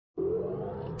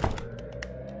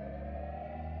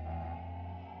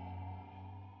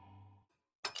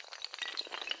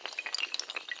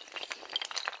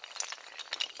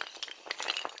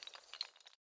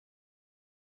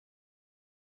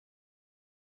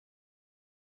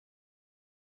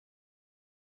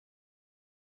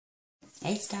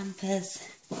Hey Stampers,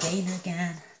 Gaynor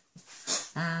again.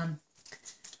 I'm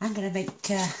going to make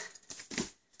a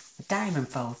diamond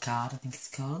fold card, I think it's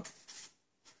called.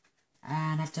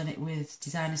 And I've done it with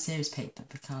designer series paper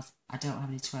because I don't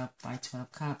have any 12 by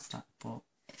 12 cardstock, but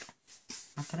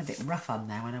I've got a bit rough on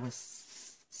there when I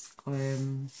was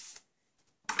burnishing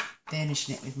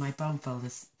it with my bone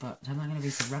folders, but I'm not going to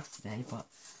be so rough today. But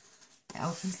it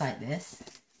opens like this.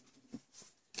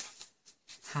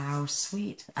 How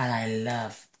sweet. And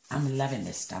I'm loving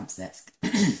this stamp set.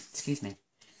 Excuse me.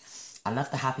 I love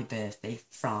the happy birthday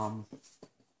from,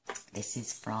 this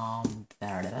is from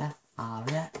Big on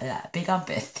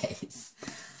Birthdays.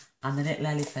 And the little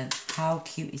elephant, how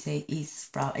cute is he? He's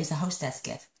a hostess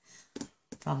gift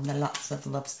from the Lots of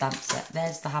Love stamp set.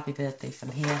 There's the happy birthday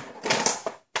from here.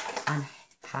 And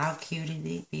how cute are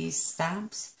these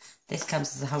stamps? This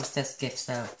comes as a hostess gift,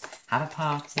 so have a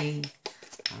party,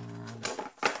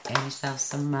 earn yourself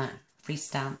some free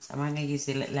stamps. I'm going to use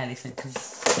the little elephant because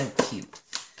it's so cute.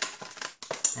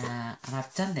 And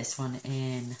I've done this one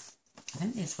in, I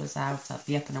think this was out of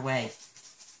the Up and Away.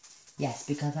 Yes,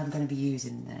 because I'm going to be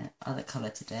using the other colour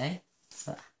today.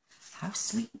 But how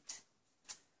sweet.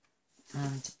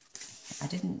 And I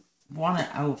didn't want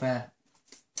to over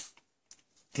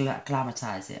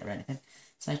glamatise it or anything.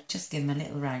 So I just give him a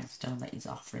little rhinestone that he's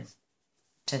offering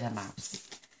to the mouse.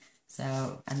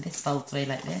 So, and this folds away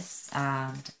like this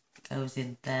and goes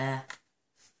in there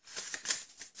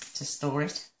to store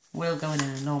it. Will go in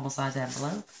a normal size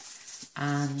envelope,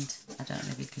 and I don't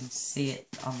know if you can see it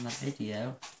on the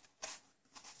video,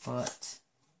 but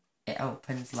it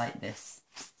opens like this,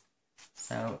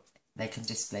 so they can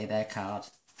display their card.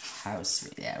 How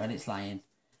sweet. Yeah, when it's lying,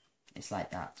 it's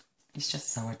like that. It's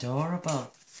just so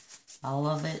adorable. I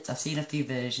love it. I've seen a few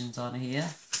versions on here,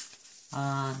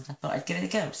 and I thought I'd give it a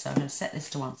go, so I'm going to set this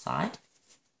to one side.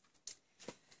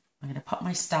 I'm going to put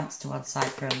my stamps to one side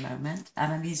for a moment,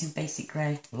 and I'm using basic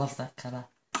grey. Love that colour.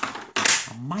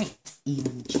 I might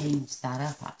even change that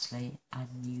up actually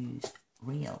and use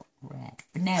real red.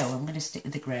 But no, I'm going to stick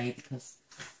with the grey because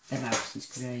the mouse is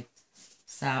grey.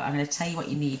 So I'm going to tell you what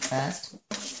you need first.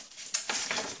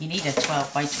 You need a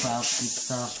 12 by 12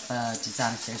 piece of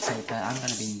designer series paper.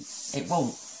 It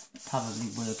won't probably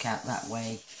work out that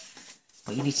way,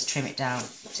 but you need to trim it down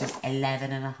to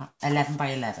 11 by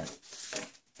 11.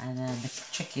 And then the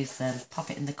trick is then pop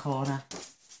it in the corner,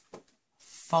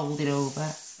 fold it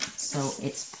over so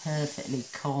it's perfectly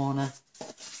corner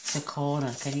to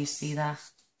corner. Can you see that?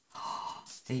 Oh,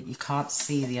 you can't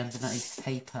see the underneath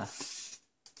paper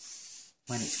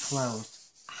when it's closed.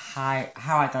 How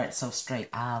I got it so straight,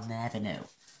 I'll never know,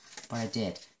 but I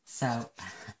did. So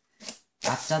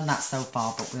I've done that so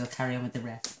far, but we'll carry on with the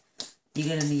rest. You're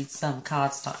going to need some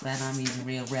cardstock then. I'm using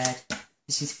real red.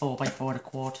 This is 4 by 4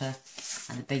 1/4,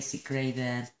 and the basic grey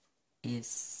then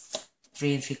is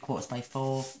 3 3/4 by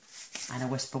 4, and a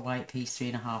whisper white piece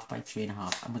 3 1/2 by 3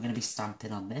 1/2, and we're going to be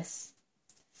stamping on this.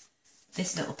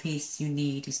 This little piece you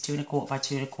need is 2 1/4 by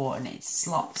 2 1/4, and it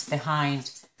slots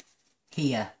behind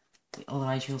here.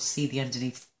 Otherwise you'll see the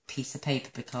underneath piece of paper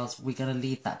because we're going to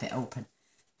leave that bit open.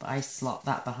 But I slot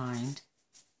that behind,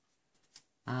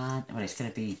 and well, it's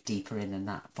going to be deeper in than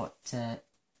that, but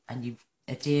and you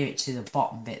adhere it to the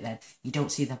bottom bit then. You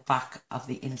don't see the back of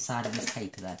the inside of this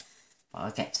paper then, but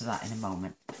I'll get to that in a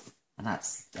moment. And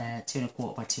that's 2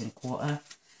 1/4 by 2 1/4,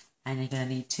 and you're going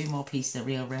to need 2 more pieces of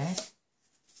real red.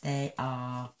 They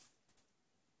are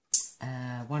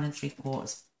 1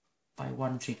 3/4 by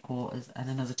 1 3/4, and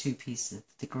another 2 pieces of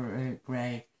the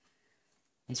grey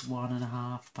is 1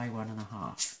 1/2 by 1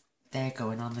 1/2. They're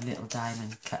going on the little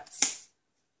diamond cuts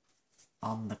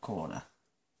on the corner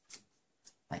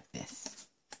like this.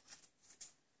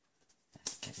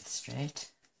 Let's get it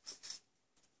straight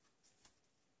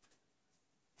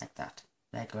like that.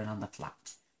 They're going on the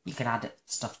flat. You can add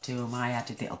stuff to them. I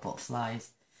added little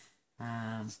butterflies.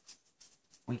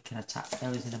 We can attach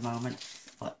those in a moment,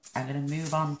 but I'm going to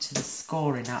move on to the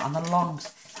scoring now. On the long,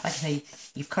 like I say,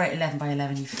 you've cut it 11 by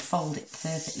 11, you fold it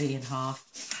perfectly in half.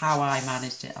 How I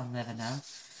managed it, I'll never know,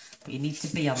 but you need to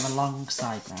be on the long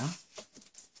side now.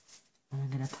 And I'm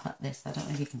going to put this, I don't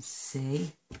know if you can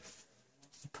see,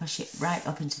 you push it right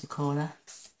up into the corner,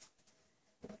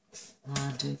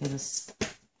 and we're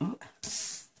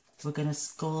going to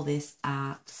score this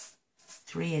at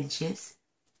 3 inches.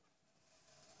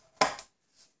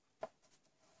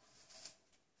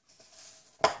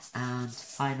 And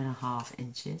 5 1/2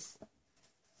 inches.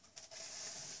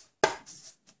 I'm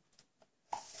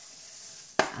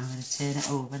going to turn it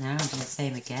over now and do the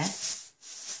same again.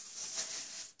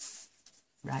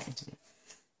 Right into it.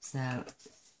 So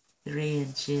 3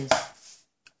 inches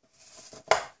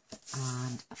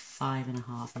and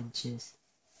 5.5 inches.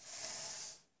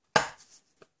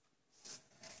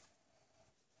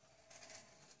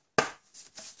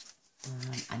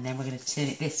 And then we're going to turn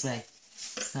it this way.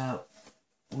 So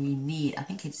we need, I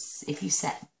think it's, if you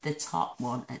set the top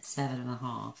one at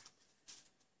 7.5,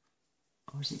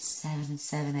 or is it 7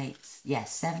 7/8? Yeah,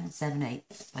 7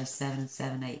 7/8 by 7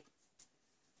 7/8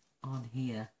 on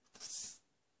here.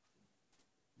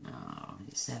 No,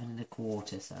 it's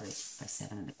 7.25, sorry, by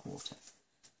 7.25.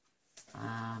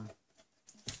 And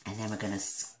then we're going to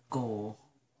score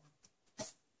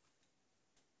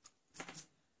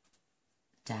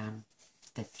down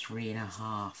the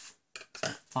 3.5.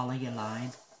 So follow your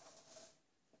line,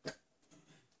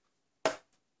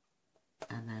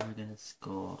 and then we're going to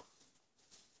score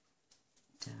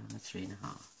down the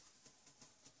 3.5.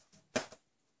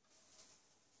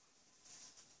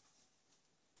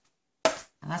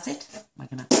 And that's it. I'm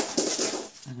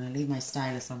gonna leave my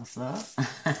stylus on the floor.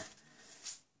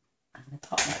 I'm gonna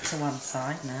pop that to one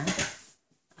side now.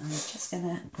 I'm just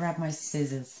gonna grab my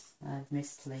scissors. I've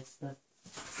misplaced them.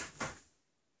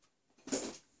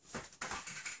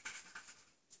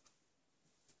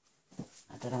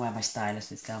 I don't know where my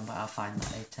stylus is gone, but I'll find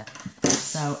that later.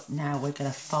 So now we're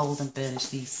gonna fold and burnish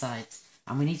these sides,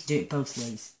 and we need to do it both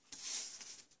ways.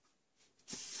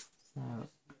 So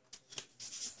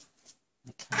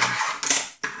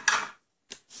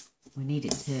we need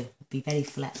it to be very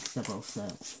flexible, so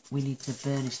we need to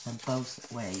burnish them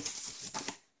both ways.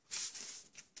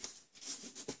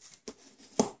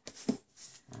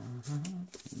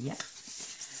 Yep.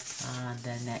 And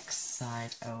the next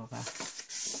side over.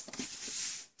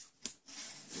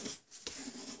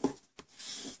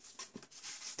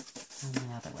 And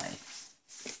the other way.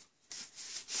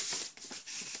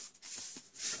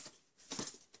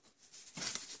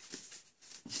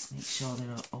 Make sure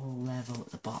they're all level at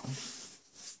the bottom.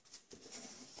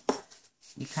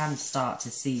 You can start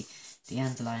to see the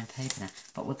underlying paper now,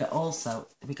 but we've got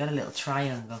a little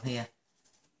triangle here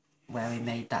where we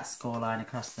made that score line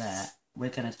across there. We're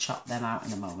going to chop them out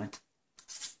in a moment,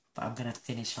 but I'm going to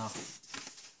finish off.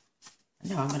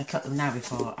 No, I'm going to cut them now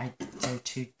before I go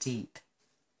too deep.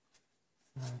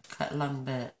 So cut along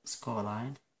the score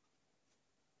line.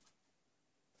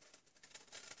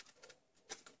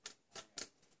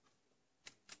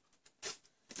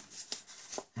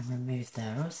 And remove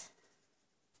those.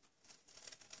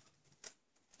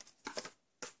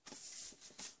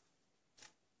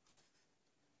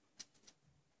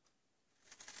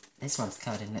 This one's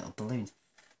covered in little balloons,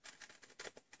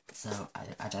 so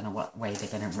I don't know what way they're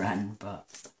going to run, but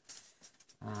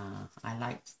I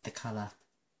liked the colour.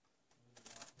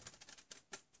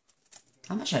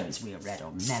 I'm not sure if it's real red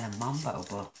or melon mambo,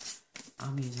 but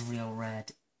I'm using real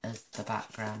red as the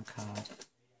background card.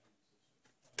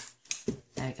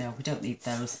 There we go, we don't need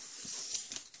those.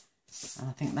 And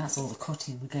I think that's all the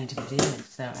cutting we're going to be doing.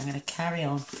 So I'm going to carry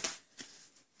on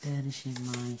burnishing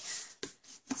my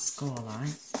score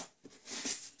lines.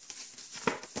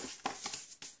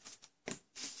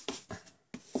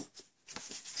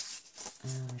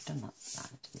 We've done that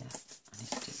side, yeah. I need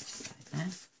to do this side now.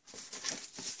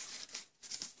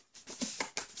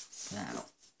 So,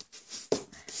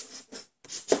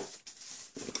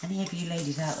 any of you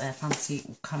ladies out there fancy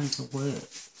coming to work,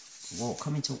 or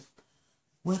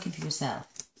working for yourself,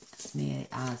 as me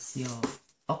as your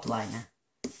upliner,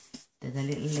 there's a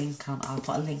little link on, I'll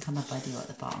put a link on my video at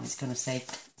the bottom. It's going to say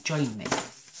join me.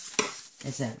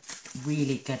 There's a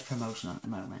really good promotion at the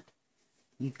moment.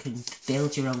 You can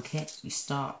build your own kit. You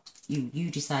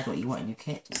decide what you want in your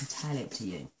kit. Entirely up to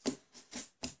you.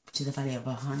 To the value of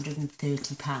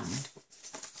 £130.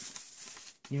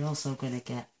 You're also going to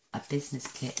get a business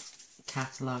kit,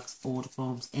 catalogues, order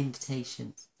forms,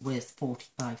 invitations worth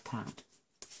 £45.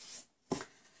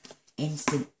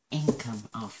 Instant income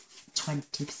of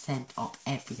 20% off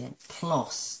everything.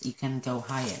 Plus, you can go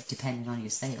higher depending on your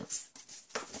sales.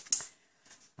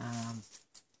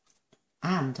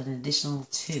 And an additional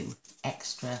 2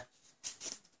 extra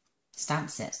stamp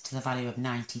sets to the value of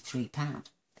 £93.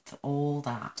 For all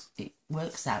that, it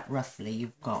works out roughly,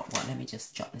 you've got, what, let me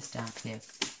just jot this down for you.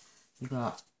 You've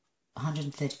got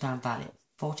 £130 value,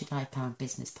 £45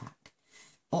 business pack,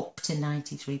 up to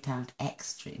 £93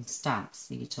 extra in stamps,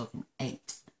 so you're talking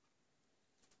 8.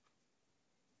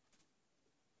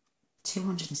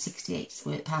 £268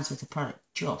 worth of product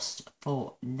just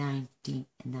for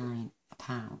 £99.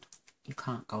 You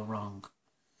can't go wrong.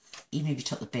 Even if you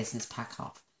took the business pack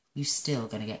off, you're still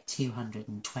going to get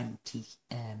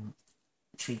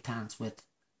 £223 worth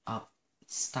of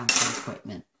stamping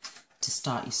equipment to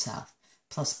start yourself.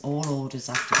 Plus all orders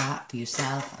after that for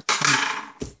yourself are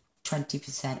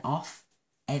 20% off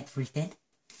everything.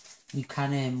 You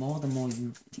can earn more the more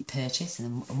you purchase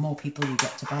and the more people you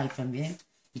get to buy from you.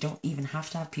 You don't even have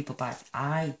to have people buy.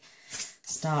 I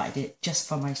started it just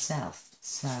for myself,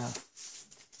 so,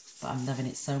 but I'm loving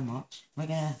it so much. We're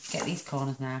going to get these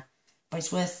corners now, but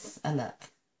it's worth a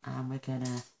look. And we're going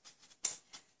to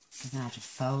have to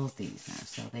fold these now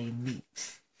so they meet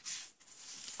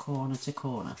corner to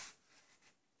corner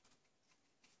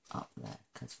up there,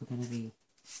 because we're going to be,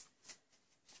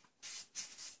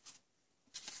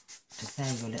 because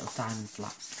there your little diamond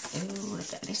flaps. Oh,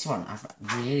 look at this one. I've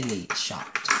really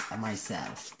shocked at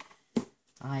myself.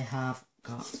 I have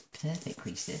got perfect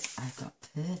creases, I've got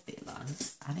perfect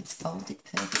lines, and it's folded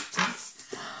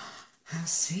perfectly. How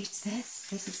sweet is this?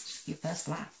 This is your first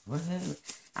flap. Woohoo!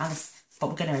 And but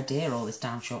we're going to adhere all this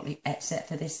down shortly, except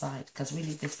for this side, because we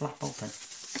leave this flap open.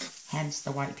 Hence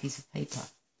the white piece of paper.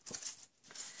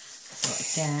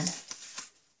 So again,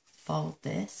 fold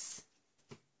this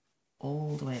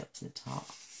all the way up to the top.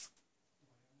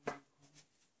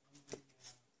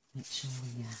 Make sure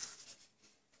we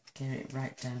get it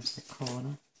right down to the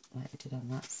corner, like we did on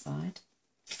that side.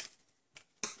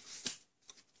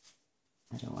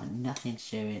 I don't want nothing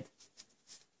showing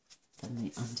from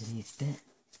the underneath bit.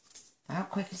 How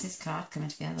quick is this card coming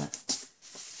together?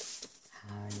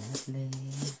 How lovely.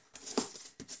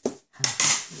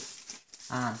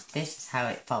 And this is how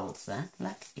it folds then.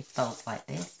 Look, it folds like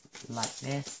this,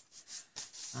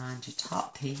 and your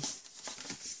top piece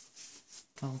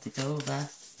fold it over,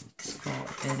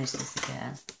 finish this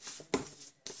again,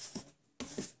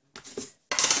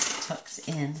 tucks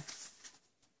in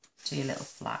to your little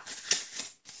flap.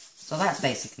 So that's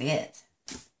basically it.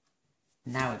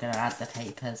 Now we're going to add the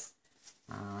papers,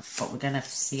 but we're going to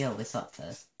seal this up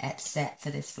first, except for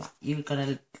this flap. You're going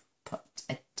to put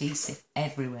adhesive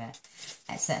everywhere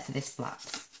except for this flap.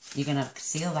 You're going to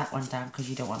seal that one down because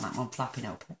you don't want that one flapping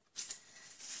open.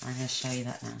 I'm going to show you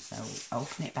that now. So we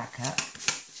open it back up,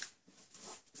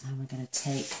 and we're going to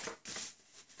take,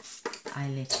 I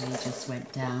literally just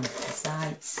went down the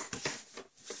sides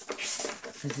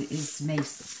because it is made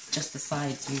just the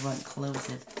sides we won't close,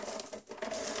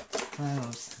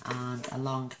 and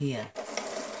along here,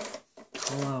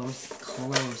 close,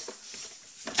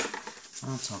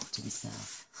 and I'll talk to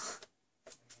myself.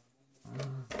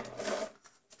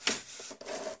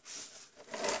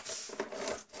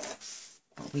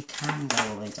 But we can go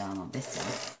all the way down on this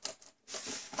one,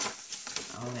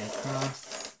 all the way across,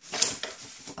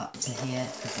 up to here,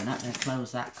 because we're not going to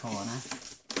close that corner,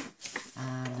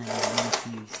 and then we're going to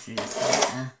use through the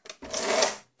centre,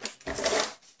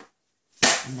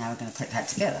 and now we're going to put that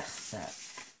together. So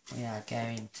we are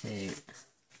going to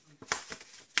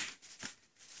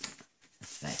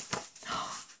say,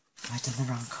 oh, have I done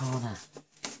the wrong corner?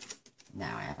 No,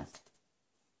 I haven't.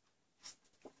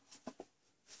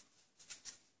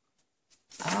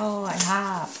 Oh, I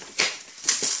have.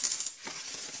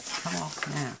 Come off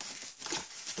now.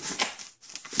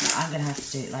 No, I'm going to have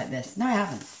to do it like this. No, I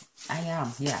haven't. I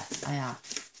am. Yeah, I am.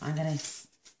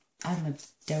 I'm a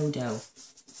dodo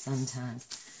sometimes.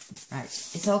 Right,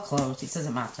 it's all closed. It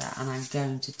doesn't matter. And I'm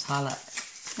going to tile it.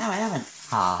 No, I haven't.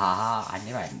 Ha ha ha. I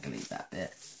knew I hadn't glued that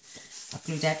bit. I've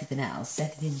glued everything else.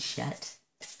 Everything's shut.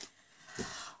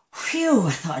 Phew,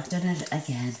 I thought I'd done it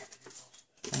again.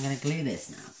 I'm going to glue this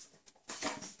now.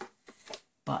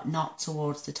 But not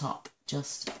towards the top.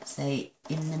 Just, say,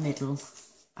 in the middle,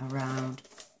 around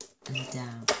and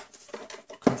down.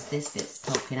 Because this bit's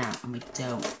poking out and we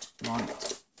don't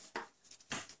want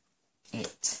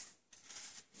it.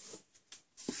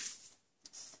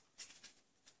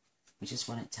 We just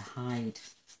want it to hide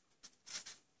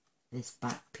this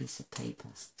back piece of paper.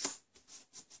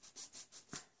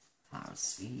 How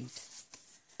sweet.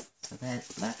 So there,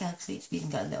 look how sweet, it's even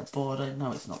got a little border.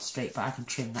 No, it's not straight, but I can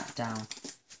trim that down.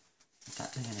 In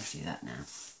fact, I'm going to do that now,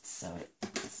 so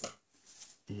it's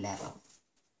level.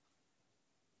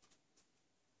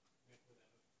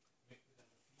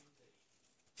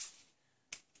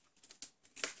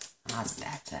 That's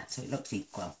better, so it looks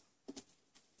equal.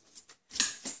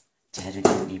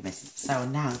 So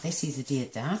now this is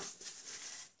adhered down.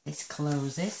 This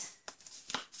closes.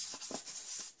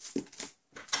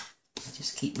 I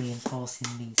just keep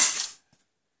reinforcing these.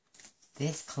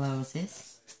 This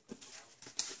closes.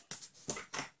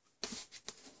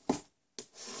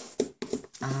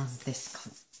 And this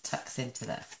tucks into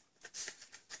there.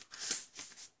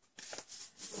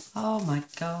 Oh my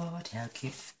god, how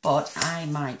cute. But I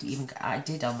might even, I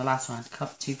did on the last one,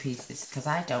 cut 2 pieces because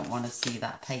I don't want to see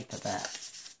that paper there.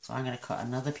 So I'm going to cut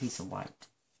another piece of white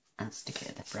and stick it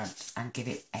at the front and give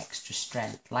it extra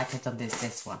strength, like I've done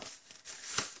this one.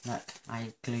 Look,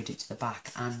 I glued it to the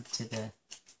back and to the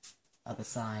other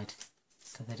side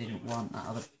because I didn't want that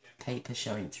other paper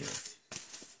showing through.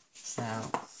 So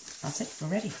that's it, we're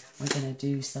ready. We're going to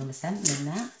do some assembling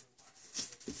now.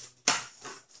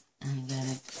 I'm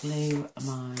going to glue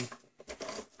my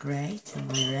grey to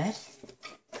my red.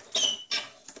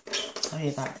 Sorry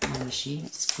about my machine,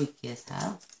 it's squeaky as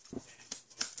hell.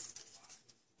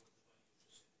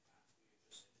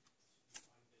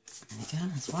 There we go,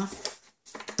 there's one.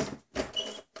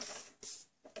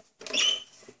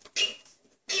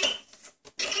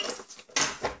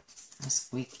 How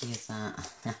squeaky is that?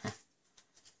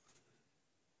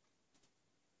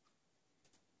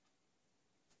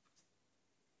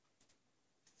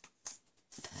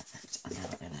 Perfect. And now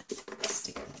we're going to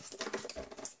stick these.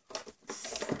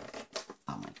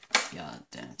 Oh my god,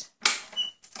 don't.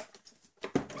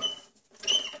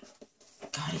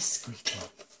 God, it's squeaky.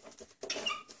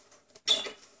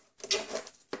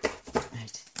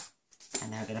 Right.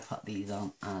 And now we're going to put these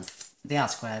on as they are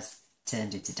squares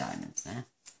turned into diamonds now.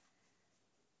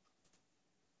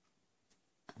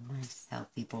 A nice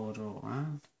healthy border all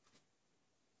around.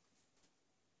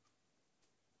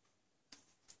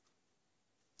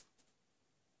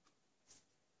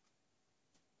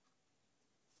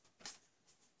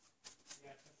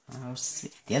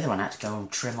 The other one had to go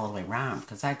and trim all the way around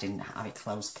because I didn't have it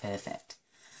closed perfect.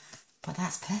 But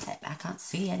that's perfect. I can't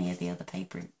see any of the other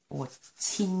paper or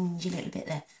tingy little bit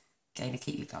there. Going to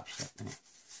keep you gosh up a minute.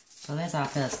 So there's our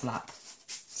first flap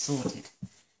sorted.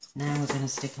 Now we're going to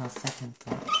stick our second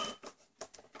flap.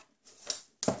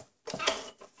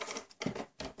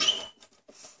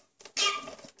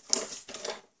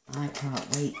 I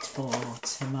can't wait for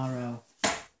tomorrow.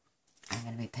 I'm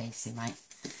going to be pasting my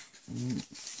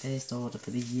first order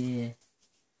for the year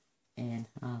in,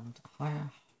 and my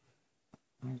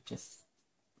head's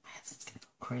going to go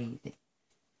crazy.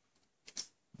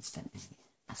 I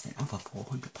spent over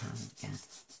 £400 again.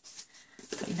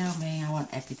 But you know me, I want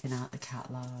everything out the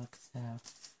catalogue. So,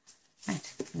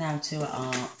 right, now to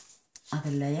our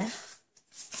other layer.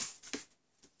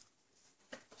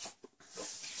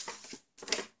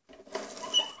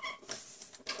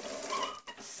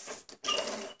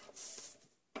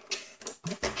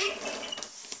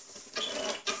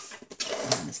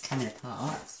 Coming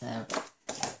apart, so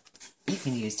you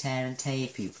can use tear and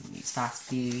tape, you can use fast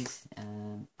fuse.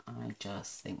 I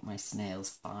just think my snail's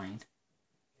fine.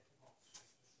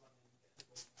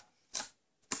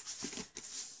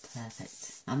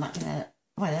 Perfect. I'm gonna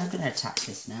attach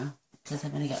this now because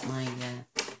I've only got my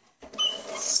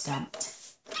stamped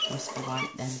whisper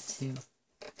white then to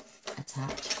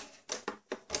attach.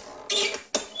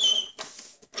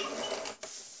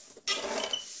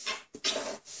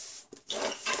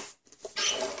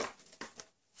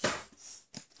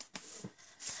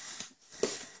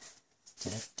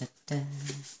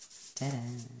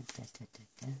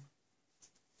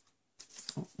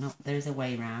 Oh, no, there is a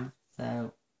way round,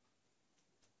 so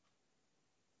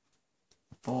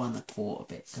the 4 1/4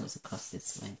 bit goes across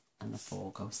this way and the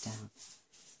 4 goes down.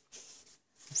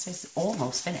 So it's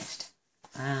almost finished,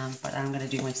 but I'm going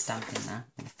to do my stamping now.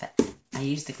 I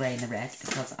use the grey and the red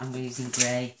because I'm using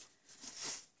grey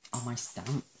on my stamp,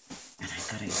 and I've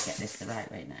got to get this the right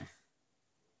way now.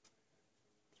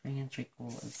 3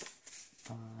 3/4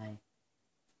 by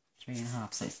 3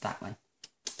 1/2, so it's that way.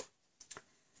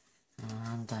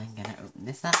 And I'm going to open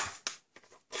this up.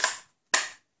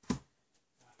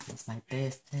 It's my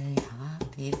birthday,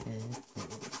 happy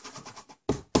birthday.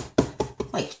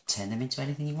 Well, you can turn them into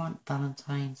anything you want,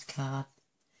 Valentine's card.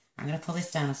 I'm going to pull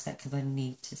this down a sec because I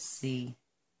need to see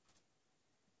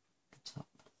the top.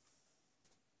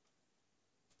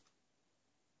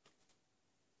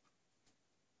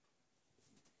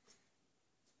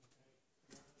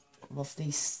 Love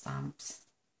these stamps.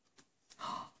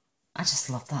 I just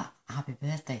love that happy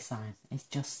birthday sign. It's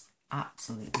just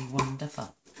absolutely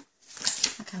wonderful.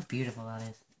 Look how beautiful that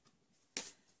is.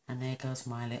 And there goes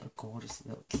my little gorgeous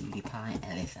little cutie pie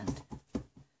elephant.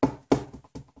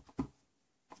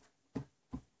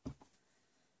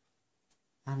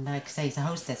 And like I say, it's a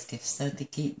hostess gift, so they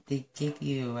give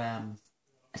you a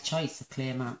choice of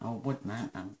clear mount or wood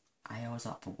mount, and I always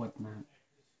opt for wood mount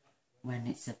when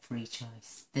it's a free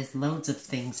choice. There's loads of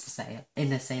things for sale in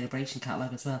the celebration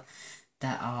catalogue as well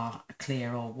that are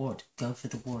clear or wood. Go for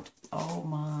the wood. Oh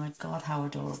my god, how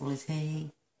adorable is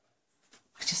he?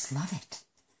 I just love it.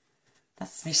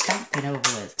 That's me stamping over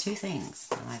with 2 things,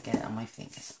 and I get it on my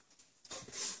fingers.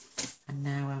 And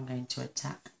now I'm going to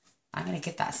attack. I'm going to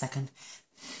give that a second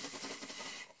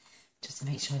just to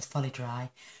make sure it's fully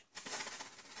dry,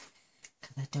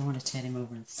 because I don't want to turn him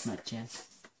over and smudge him.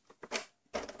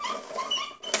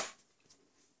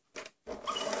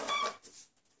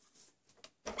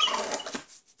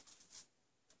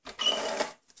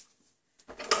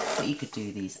 you could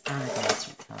do these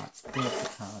anniversary cards, birthday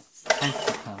cards, thank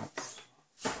you cards.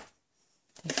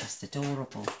 They're just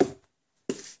adorable.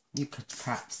 You could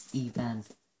perhaps even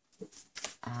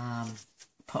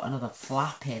put another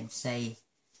flap in, say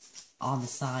on the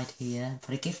side here,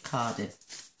 put a gift card in,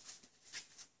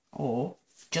 or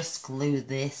just glue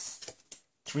this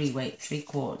three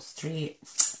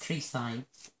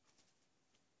sides,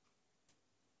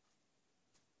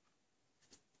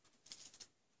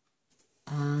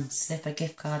 and slip a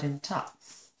gift card in the top.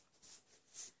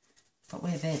 But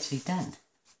we're virtually done.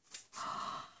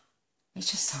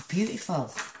 It's just so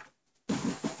beautiful.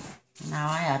 Now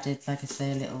I added, like I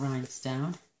say, a little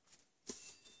rhinestone,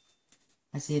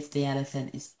 as if the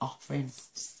elephant is offering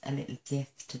a little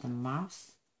gift to the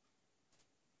mouse.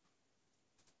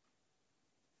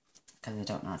 Because I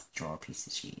don't know how to draw a piece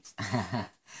of cheese.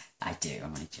 I do,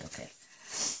 I'm only joking.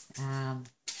 And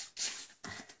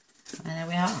there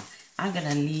we are. I'm going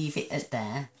to leave it at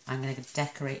there. I'm going to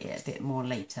decorate it a bit more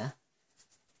later.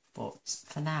 But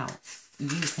for now,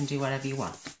 you can do whatever you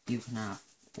want. You can have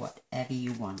whatever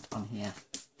you want on here.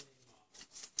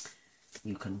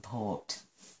 You can put,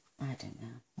 I don't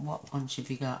know, what ones have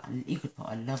you got? You could put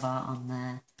a love art on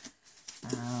there.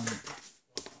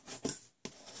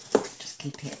 Just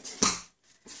keep it.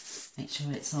 Make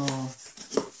sure it's all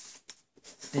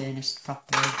burnished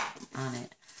properly, and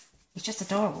it's just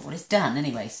adorable. Well, it's done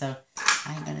anyway, so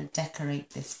I'm going to decorate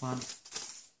this one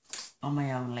on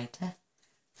my own later.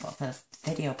 But for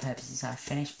video purposes, I've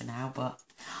finished for now, but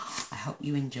I hope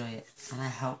you enjoy it, and I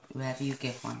hope whoever you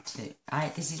give one to.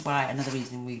 This is why, another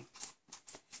reason we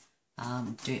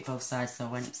do it both sides, so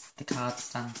when the card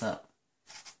stands up,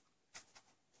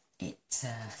 it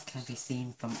can be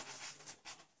seen from.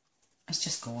 It's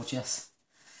just gorgeous.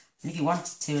 And if you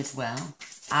wanted to as well,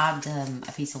 add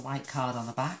a piece of white card on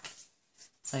the back,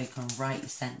 so you can write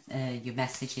your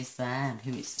messages there and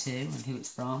who it's to and who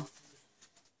it's from.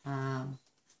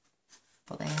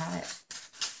 But there you have it.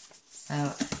 So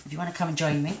if you want to come and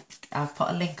join me, I've put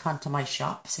a link onto my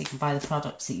shop so you can buy the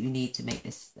products that you need to make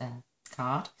this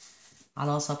card.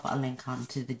 I'll also put a link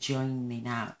onto the Join Me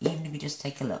Now. Even if you just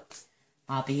take a look,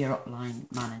 I'll be your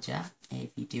upline manager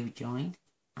if you do join,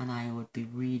 and I would be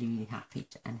really, really happy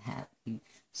to help you,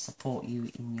 support you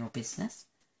in your business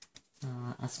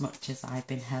as much as I've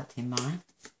been helped in mine.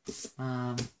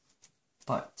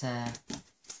 But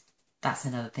that's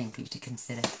another thing for you to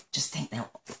consider. Just think that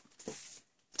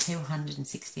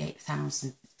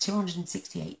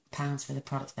 £268 for the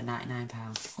product for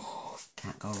 £99. Oh,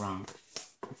 can't go wrong.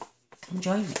 Come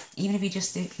join me. Even if you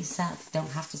just do it for yourself, don't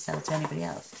have to sell to anybody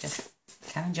else. Just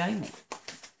come and join me.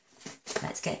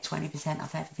 Let's get 20%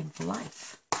 off everything for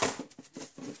life.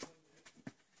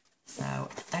 So,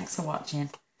 thanks for watching.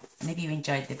 And if you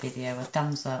enjoyed the video, a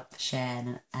thumbs up,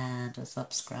 share and a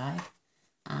subscribe.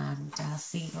 And I'll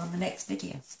see you on the next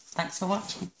video. Thanks for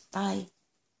watching. Bye.